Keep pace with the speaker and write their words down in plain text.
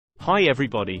Hi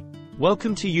everybody.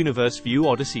 Welcome to Universe View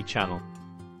Odyssey channel.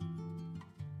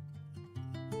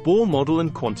 Bohr Model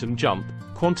and Quantum Jump,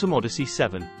 Quantum Odyssey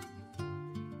 7.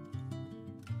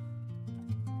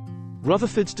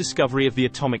 Rutherford's discovery of the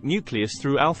atomic nucleus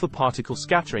through alpha particle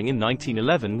scattering in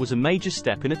 1911 was a major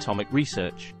step in atomic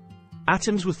research.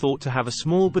 Atoms were thought to have a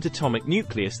small but atomic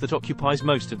nucleus that occupies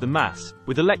most of the mass,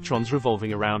 with electrons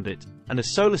revolving around it, and a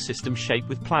solar system shaped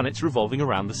with planets revolving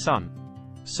around the Sun.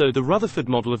 So the Rutherford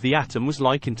model of the atom was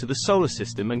likened to the solar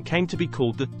system and came to be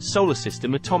called the solar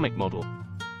system atomic model.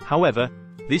 However,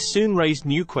 this soon raised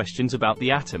new questions about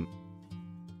the atom.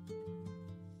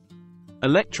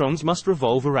 Electrons must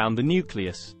revolve around the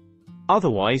nucleus.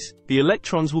 Otherwise, the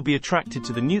electrons will be attracted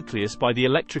to the nucleus by the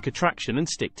electric attraction and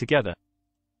stick together.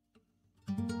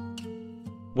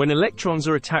 When electrons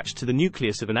are attached to the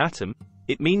nucleus of an atom,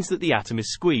 it means that the atom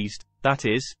is squeezed, that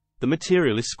is, the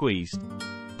material is squeezed.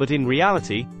 But in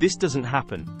reality, this doesn't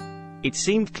happen. It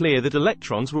seemed clear that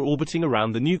electrons were orbiting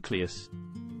around the nucleus.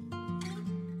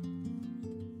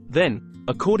 Then,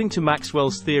 according to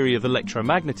Maxwell's theory of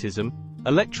electromagnetism,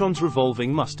 electrons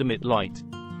revolving must emit light.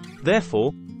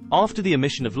 Therefore, after the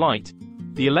emission of light,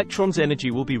 the electron's energy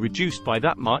will be reduced by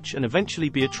that much and eventually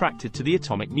be attracted to the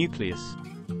atomic nucleus.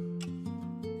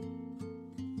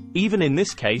 Even in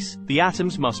this case, the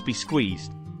atoms must be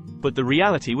squeezed. But the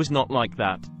reality was not like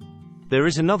that. There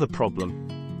is another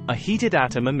problem. A heated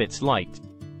atom emits light.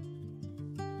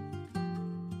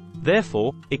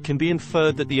 Therefore, it can be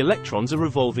inferred that the electrons are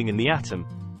revolving in the atom.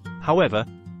 However,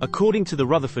 according to the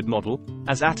Rutherford model,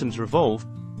 as atoms revolve,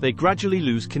 they gradually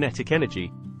lose kinetic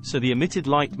energy, so the emitted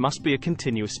light must be a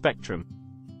continuous spectrum.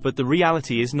 But the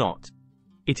reality is not.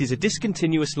 It is a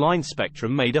discontinuous line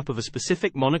spectrum made up of a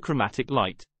specific monochromatic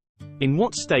light. In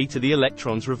what state are the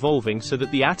electrons revolving so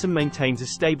that the atom maintains a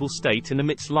stable state and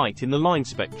emits light in the line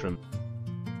spectrum?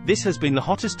 This has been the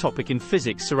hottest topic in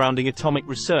physics surrounding atomic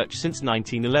research since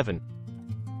 1911.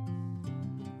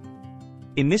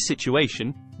 In this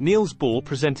situation, Niels Bohr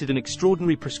presented an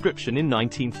extraordinary prescription in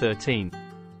 1913.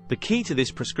 The key to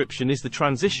this prescription is the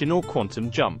transition or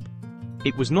quantum jump.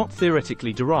 It was not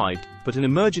theoretically derived, but an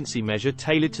emergency measure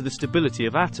tailored to the stability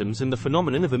of atoms and the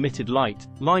phenomenon of emitted light,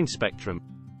 line spectrum.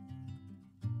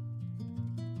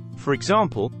 For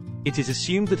example, it is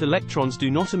assumed that electrons do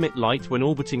not emit light when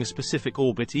orbiting a specific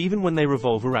orbit even when they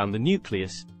revolve around the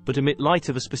nucleus, but emit light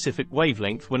of a specific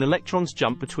wavelength when electrons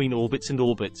jump between orbits and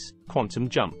orbits, quantum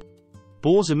jump.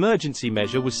 Bohr's emergency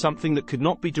measure was something that could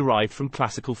not be derived from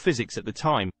classical physics at the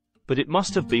time, but it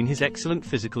must have been his excellent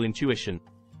physical intuition.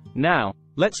 Now,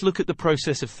 let's look at the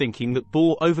process of thinking that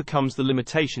Bohr overcomes the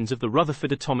limitations of the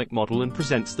Rutherford atomic model and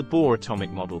presents the Bohr atomic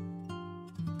model.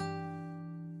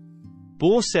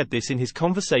 Bohr said this in his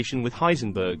conversation with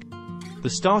Heisenberg. The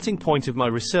starting point of my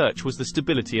research was the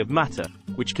stability of matter,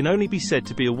 which can only be said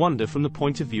to be a wonder from the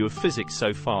point of view of physics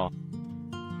so far.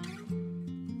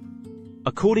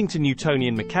 According to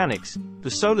Newtonian mechanics, the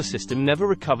solar system never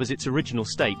recovers its original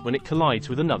state when it collides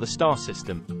with another star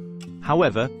system.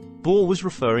 However, Bohr was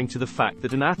referring to the fact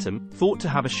that an atom, thought to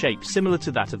have a shape similar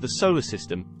to that of the solar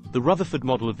system, the Rutherford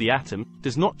model of the atom,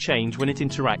 does not change when it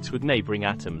interacts with neighboring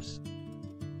atoms.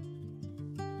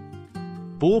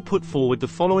 Bohr put forward the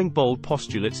following bold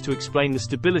postulates to explain the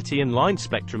stability and line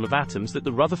spectrum of atoms that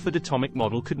the Rutherford atomic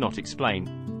model could not explain.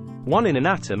 1. In an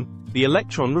atom, the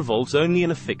electron revolves only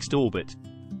in a fixed orbit.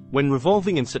 When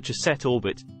revolving in such a set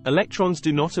orbit, electrons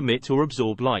do not emit or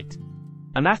absorb light.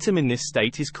 An atom in this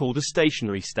state is called a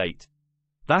stationary state.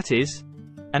 That is,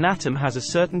 an atom has a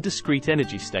certain discrete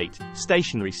energy state,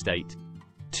 stationary state.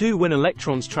 2. When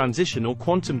electrons transition or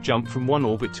quantum jump from one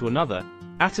orbit to another,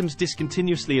 atoms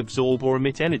discontinuously absorb or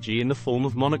emit energy in the form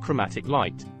of monochromatic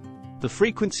light. The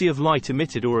frequency of light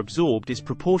emitted or absorbed is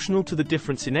proportional to the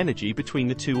difference in energy between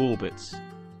the two orbits.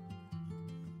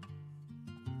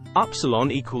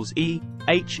 Upsilon equals E,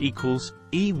 H equals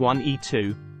E1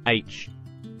 E2, H.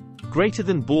 Greater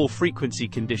than Bohr frequency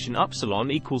condition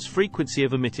upsilon equals frequency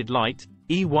of emitted light,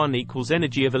 E1 equals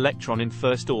energy of electron in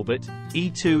first orbit,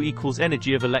 E2 equals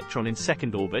energy of electron in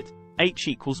second orbit, H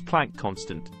equals Planck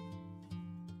constant.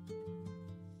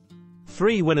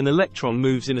 3. When an electron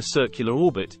moves in a circular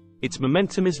orbit, its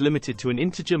momentum is limited to an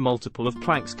integer multiple of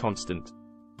Planck's constant.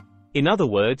 In other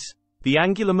words, the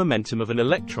angular momentum of an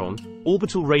electron,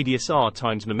 orbital radius r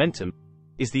times momentum,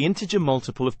 is the integer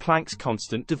multiple of Planck's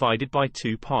constant divided by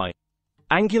 2 pi.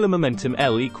 Angular momentum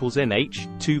L equals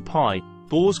nh, 2 pi,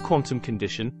 Bohr's quantum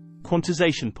condition,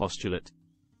 quantization postulate.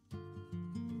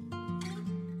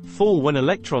 4. When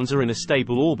electrons are in a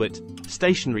stable orbit,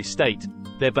 stationary state,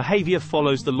 their behavior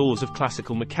follows the laws of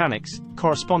classical mechanics,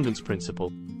 correspondence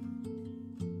principle.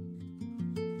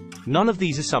 None of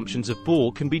these assumptions of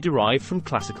Bohr can be derived from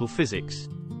classical physics.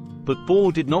 But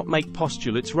Bohr did not make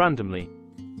postulates randomly.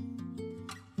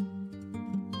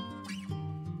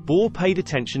 Bohr paid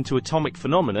attention to atomic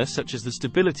phenomena such as the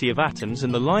stability of atoms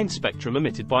and the line spectrum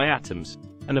emitted by atoms,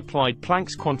 and applied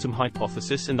Planck's quantum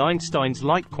hypothesis and Einstein's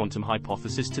light quantum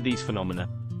hypothesis to these phenomena.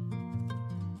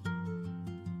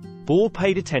 Bohr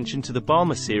paid attention to the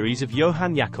Balmer series of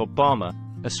Johann Jakob Balmer,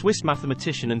 a Swiss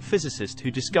mathematician and physicist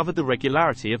who discovered the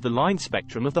regularity of the line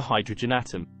spectrum of the hydrogen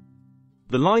atom.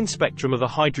 The line spectrum of a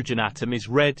hydrogen atom is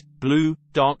red, blue,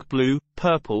 dark blue,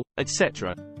 purple,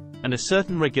 etc., and a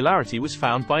certain regularity was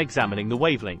found by examining the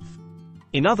wavelength.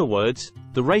 In other words,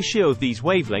 the ratio of these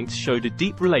wavelengths showed a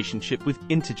deep relationship with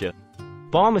integer.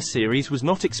 Balmer series was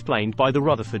not explained by the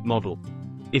Rutherford model.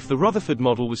 If the Rutherford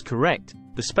model was correct,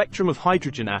 the spectrum of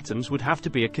hydrogen atoms would have to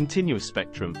be a continuous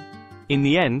spectrum. In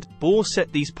the end, Bohr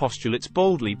set these postulates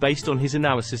boldly based on his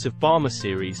analysis of Balmer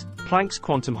series, Planck's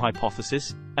quantum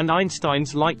hypothesis, and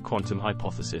Einstein's light quantum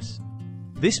hypothesis.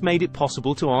 This made it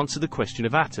possible to answer the question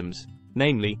of atoms,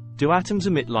 namely, do atoms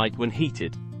emit light when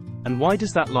heated? And why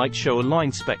does that light show a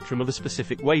line spectrum of a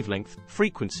specific wavelength,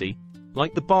 frequency,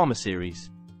 like the Balmer series?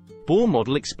 Bohr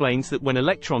model explains that when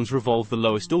electrons revolve the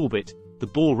lowest orbit, the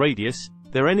Bohr radius,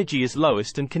 their energy is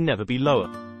lowest and can never be lower.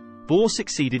 Bohr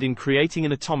succeeded in creating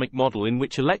an atomic model in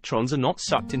which electrons are not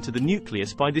sucked into the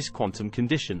nucleus by this quantum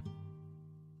condition.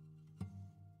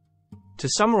 To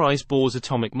summarize Bohr's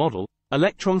atomic model,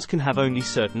 electrons can have only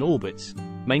certain orbits,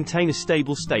 maintain a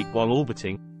stable state while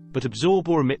orbiting, but absorb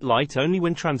or emit light only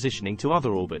when transitioning to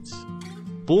other orbits.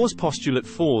 Bohr's postulate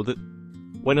 4 that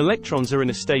when electrons are in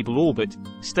a stable orbit,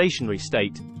 stationary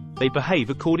state, they behave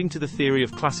according to the theory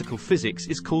of classical physics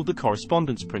is called the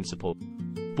correspondence principle.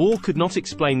 Bohr could not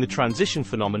explain the transition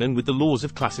phenomenon with the laws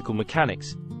of classical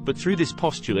mechanics, but through this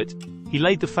postulate, he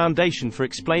laid the foundation for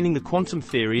explaining the quantum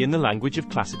theory in the language of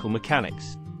classical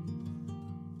mechanics.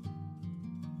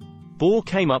 Bohr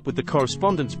came up with the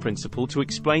correspondence principle to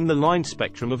explain the line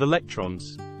spectrum of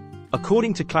electrons.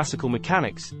 According to classical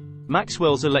mechanics,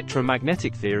 Maxwell's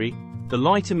electromagnetic theory, the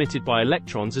light emitted by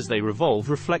electrons as they revolve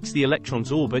reflects the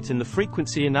electron's orbit and the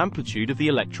frequency and amplitude of the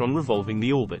electron revolving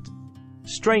the orbit.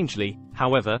 Strangely,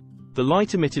 however, the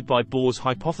light emitted by Bohr's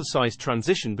hypothesized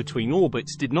transition between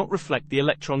orbits did not reflect the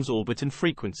electron's orbit and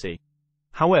frequency.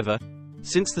 However,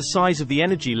 since the size of the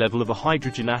energy level of a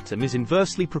hydrogen atom is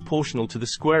inversely proportional to the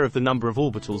square of the number of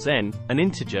orbitals n, an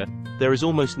integer, there is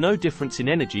almost no difference in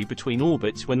energy between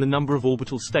orbits when the number of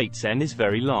orbital states n is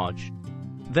very large.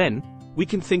 Then, we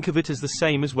can think of it as the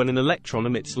same as when an electron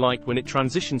emits light when it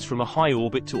transitions from a high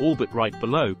orbit to orbit right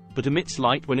below, but emits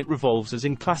light when it revolves as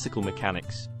in classical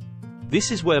mechanics.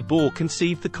 This is where Bohr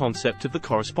conceived the concept of the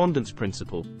correspondence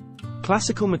principle.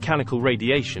 Classical mechanical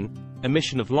radiation,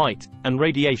 emission of light, and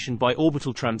radiation by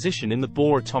orbital transition in the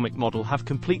Bohr atomic model have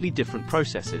completely different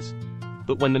processes.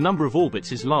 But when the number of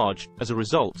orbits is large, as a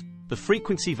result, the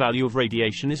frequency value of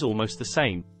radiation is almost the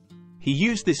same. He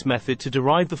used this method to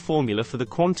derive the formula for the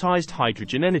quantized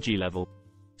hydrogen energy level.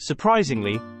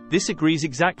 Surprisingly, this agrees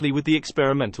exactly with the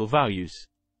experimental values.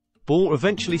 Bohr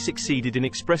eventually succeeded in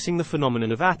expressing the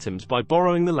phenomenon of atoms by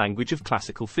borrowing the language of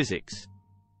classical physics.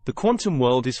 The quantum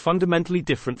world is fundamentally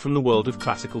different from the world of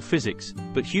classical physics,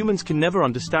 but humans can never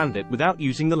understand it without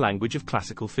using the language of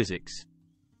classical physics.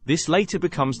 This later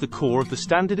becomes the core of the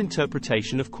standard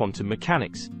interpretation of quantum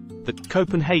mechanics, the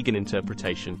Copenhagen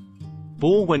interpretation.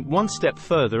 Bohr went one step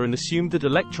further and assumed that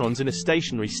electrons in a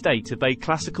stationary state obey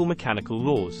classical mechanical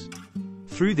laws.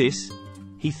 Through this,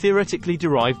 he theoretically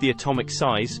derived the atomic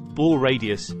size, Bohr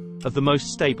radius, of the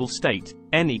most stable state,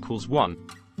 n equals 1,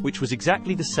 which was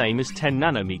exactly the same as 10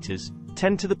 nanometers,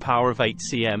 10 to the power of 8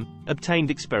 cm, obtained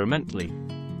experimentally.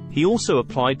 He also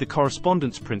applied the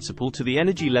correspondence principle to the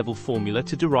energy level formula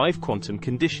to derive quantum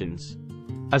conditions.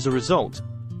 As a result,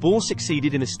 Bohr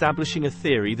succeeded in establishing a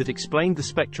theory that explained the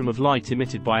spectrum of light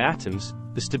emitted by atoms,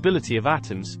 the stability of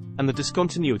atoms, and the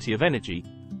discontinuity of energy,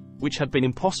 which had been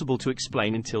impossible to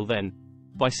explain until then,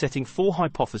 by setting 4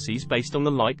 hypotheses based on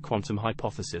the light quantum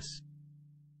hypothesis.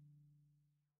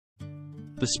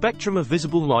 The spectrum of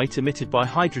visible light emitted by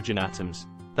hydrogen atoms,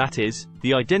 that is,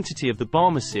 the identity of the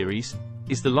Balmer series,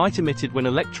 is the light emitted when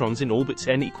electrons in orbits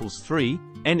n equals 3,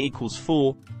 n equals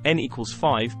 4, n equals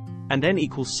 5, and n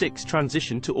equals 6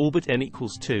 transition to orbit n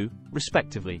equals 2,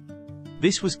 respectively.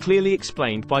 This was clearly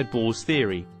explained by Bohr's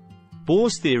theory.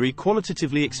 Bohr's theory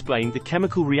qualitatively explained the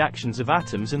chemical reactions of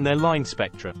atoms and their line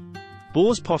spectra.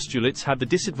 Bohr's postulates had the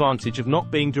disadvantage of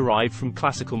not being derived from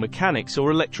classical mechanics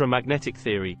or electromagnetic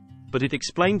theory, but it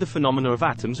explained the phenomena of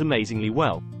atoms amazingly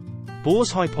well.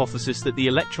 Bohr's hypothesis that the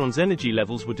electron's energy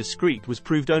levels were discrete was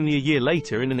proved only a year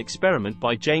later in an experiment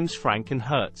by James Franck and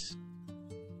Hertz.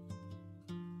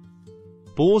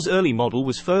 Bohr's early model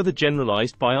was further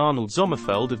generalized by Arnold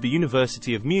Sommerfeld of the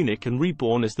University of Munich and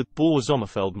reborn as the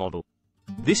Bohr-Sommerfeld model.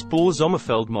 This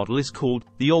Bohr-Sommerfeld model is called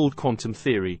the old quantum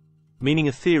theory, meaning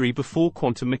a theory before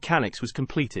quantum mechanics was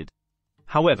completed.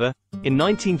 However, in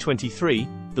 1923,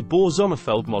 the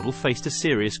Bohr-Sommerfeld model faced a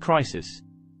serious crisis.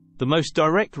 The most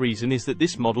direct reason is that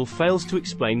this model fails to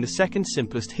explain the second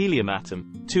simplest helium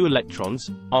atom, 2 electrons,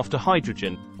 after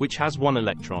hydrogen, which has 1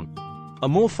 electron. A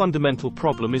more fundamental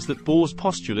problem is that Bohr's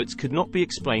postulates could not be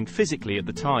explained physically at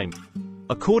the time.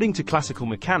 According to classical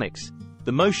mechanics,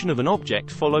 the motion of an object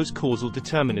follows causal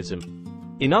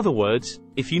determinism. In other words,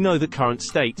 if you know the current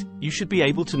state, you should be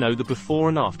able to know the before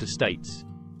and after states.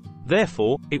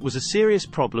 Therefore, it was a serious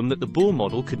problem that the Bohr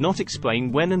model could not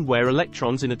explain when and where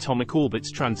electrons in atomic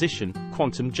orbits transition,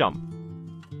 quantum jump.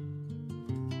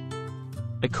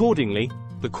 Accordingly,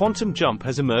 the quantum jump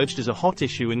has emerged as a hot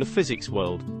issue in the physics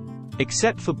world.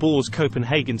 Except for Bohr's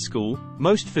Copenhagen school,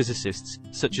 most physicists,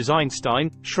 such as Einstein,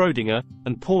 Schrödinger,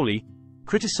 and Pauli,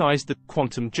 criticized the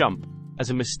quantum jump as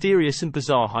a mysterious and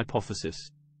bizarre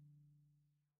hypothesis.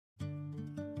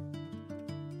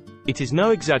 It is no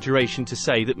exaggeration to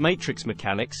say that matrix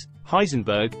mechanics,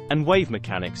 Heisenberg, and wave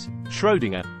mechanics,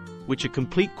 Schrödinger, which are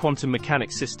complete quantum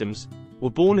mechanics systems, were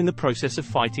born in the process of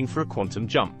fighting for a quantum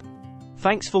jump.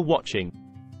 Thanks for watching.